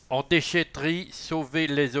En déchetterie, sauver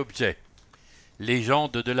les objets.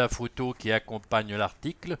 Légende de la photo qui accompagne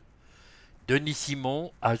l'article. Denis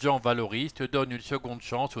Simon, agent valoriste, donne une seconde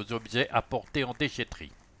chance aux objets apportés en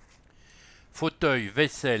déchetterie. Fauteuils,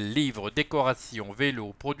 vaisselle, livres, décorations,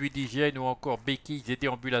 vélos, produits d'hygiène ou encore béquilles et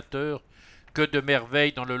déambulateurs, que de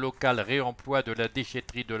merveilles dans le local réemploi de la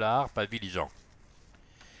déchetterie de la Harpe à Villejean.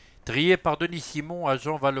 Triés par Denis Simon,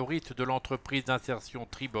 agent valoriste de l'entreprise d'insertion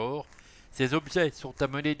Tribord, ces objets sont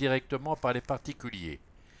amenés directement par les particuliers.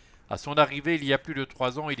 À son arrivée il y a plus de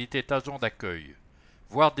 3 ans, il était agent d'accueil.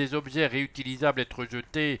 Voir des objets réutilisables être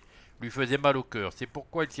jetés lui faisait mal au cœur. C'est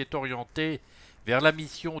pourquoi il s'est orienté vers la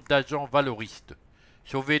mission d'agent valoriste.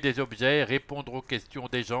 Sauver des objets, répondre aux questions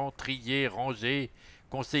des gens, trier, ranger,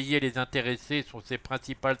 conseiller les intéressés sont ses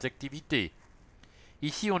principales activités.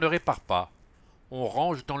 Ici on ne répare pas, on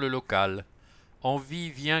range dans le local.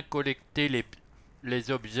 Envie vient collecter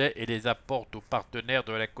les objets et les apporte aux partenaires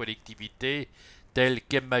de la collectivité tels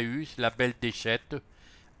qu'Emmaüs, la Belle Déchette,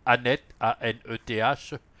 Annette,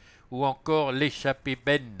 A-N-E-T-H, ou encore l'échappée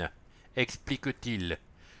Ben, explique-t-il.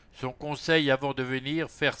 Son conseil avant de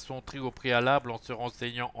venir, faire son tri au préalable en se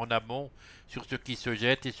renseignant en amont sur ce qui se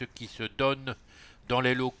jette et ce qui se donne dans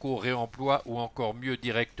les locaux réemploi ou encore mieux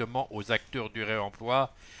directement aux acteurs du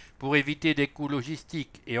réemploi pour éviter des coûts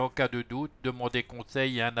logistiques et en cas de doute, demander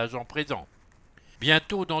conseil à un agent présent.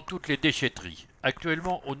 Bientôt dans toutes les déchetteries.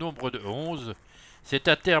 Actuellement au nombre de 11, c'est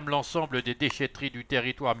à terme l'ensemble des déchetteries du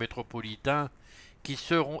territoire métropolitain qui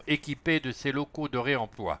seront équipées de ces locaux de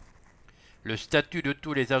réemploi. Le statut de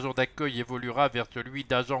tous les agents d'accueil évoluera vers celui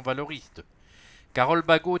d'agent valoriste. Carole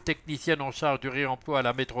Bagot, technicienne en charge du réemploi à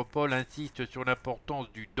la métropole, insiste sur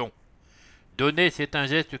l'importance du don. Donner, c'est un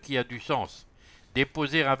geste qui a du sens.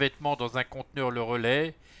 Déposer un vêtement dans un conteneur le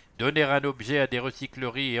relais, donner un objet à des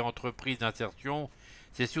recycleries et entreprises d'insertion,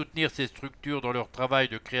 c'est soutenir ces structures dans leur travail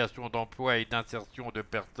de création d'emplois et d'insertion de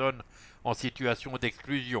personnes en situation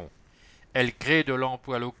d'exclusion. Elles créent de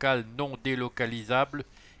l'emploi local non délocalisable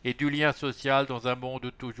et du lien social dans un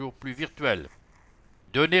monde toujours plus virtuel.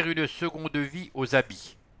 Donner une seconde vie aux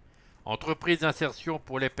habits. Entreprise d'insertion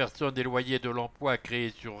pour les personnes éloignées de l'emploi créée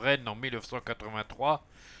sur Rennes en 1983,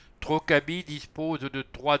 Trocabi dispose de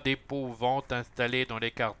 3 dépôts-ventes installés dans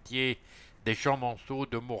les quartiers des Champs-Monceaux,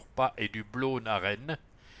 de Maurepas et du Blône à Rennes.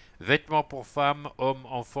 Vêtements pour femmes, hommes,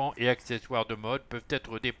 enfants et accessoires de mode peuvent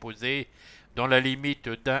être déposés dans la limite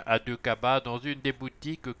d'1 à 2 cabas dans une des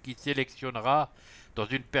boutiques qui sélectionnera dans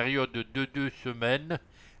une période de 2 semaines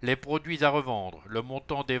les produits à revendre. Le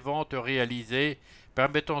montant des ventes réalisées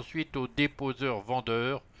permet ensuite aux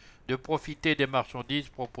déposeurs-vendeurs de profiter des marchandises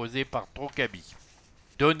proposées par Trocabi.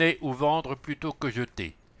 Donner ou vendre plutôt que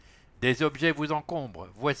jeter. Des objets vous encombrent,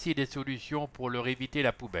 voici des solutions pour leur éviter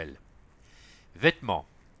la poubelle. Vêtements.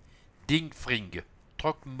 Ding-fring,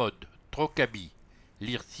 troc-mode, trocabi,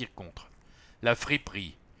 lire circontre. La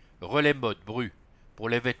friperie, relais mode, bru, pour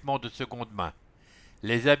les vêtements de seconde main.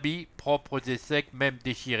 Les habits, propres et secs, même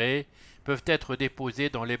déchirés, peuvent être déposés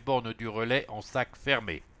dans les bornes du relais en sac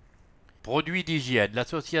fermé. Produits d'hygiène.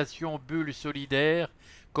 L'association Bulle Solidaire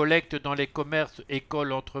collecte dans les commerces,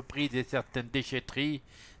 écoles, entreprises et certaines déchetteries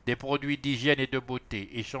des produits d'hygiène et de beauté,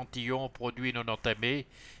 échantillons, produits non entamés,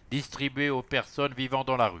 distribués aux personnes vivant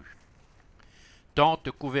dans la rue. Tentes,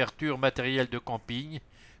 couvertures, matériel de camping,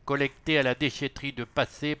 collectés à la déchetterie de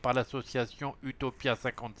Passé par l'association Utopia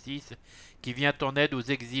 56 qui vient en aide aux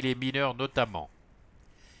exilés mineurs notamment.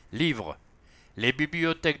 Livres. Les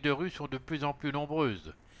bibliothèques de rue sont de plus en plus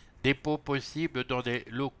nombreuses. Dépôt possible dans des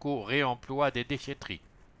locaux réemploi des déchetteries.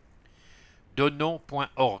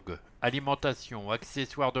 Donnons.org. Alimentation,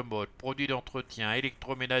 accessoires de mode, produits d'entretien,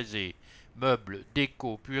 électroménager, meubles,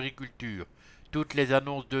 déco, puériculture, toutes les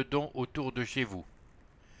annonces de dons autour de chez vous.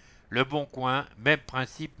 Le Bon Coin, même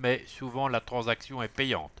principe mais souvent la transaction est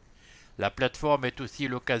payante. La plateforme est aussi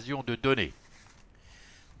l'occasion de donner.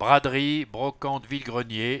 Braderie, brocante,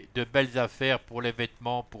 vide-grenier, de belles affaires pour les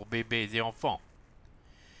vêtements pour bébés et enfants.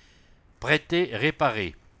 Prêter,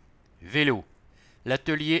 réparer. Vélo.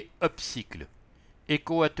 L'atelier Upcycle.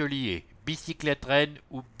 Éco-atelier, Bicyclette Rennes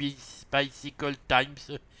ou Bicycle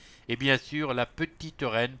Times et bien sûr la Petite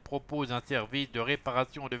Rennes propose un service de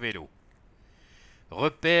réparation de vélos.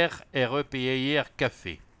 Repère REPIR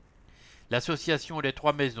Café. L'association des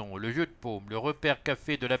Trois Maisons, le Jeu de Paume, le Repère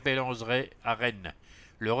Café de la Bélangerie à Rennes,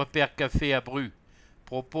 le Repère Café à Bru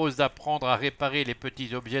propose d'apprendre à réparer les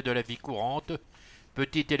petits objets de la vie courante,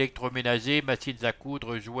 petits électroménagers, machines à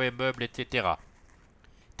coudre, jouets, meubles, etc.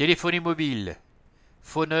 Téléphonie mobile.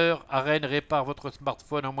 Phoneur à Rennes répare votre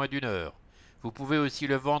smartphone en moins d'1 heure. Vous pouvez aussi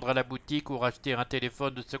le vendre à la boutique ou racheter un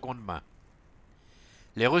téléphone de seconde main.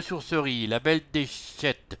 Les ressourceries, la Belle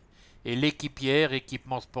Déchète et l'Équipière,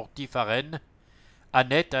 équipement sportif à Rennes,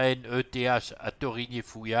 Annette, ANETH à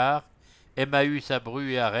Torigny-Fouillard, Emmaüs à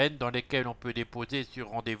Bru et à Rennes, dans lesquels on peut déposer sur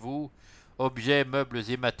rendez-vous objets, meubles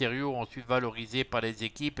et matériaux ensuite valorisés par les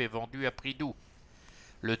équipes et vendus à prix doux.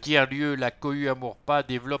 Le tiers-lieu, la Cohue Amourpas,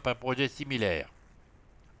 développe un projet similaire.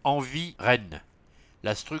 Envie Rennes.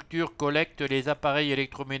 La structure collecte les appareils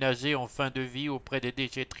électroménagers en fin de vie auprès des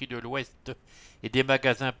déchetteries de l'Ouest et des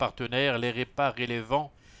magasins partenaires, les répare et les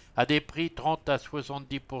vend à des prix 30 à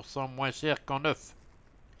 70% moins chers qu'en neuf.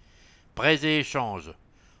 Prêts et échanges.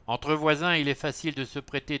 Entre voisins, il est facile de se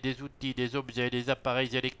prêter des outils, des objets, des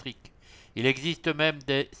appareils électriques. Il existe même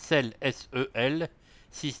des SEL,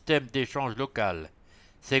 systèmes d'échange local.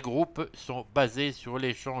 Ces groupes sont basés sur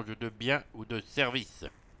l'échange de biens ou de services.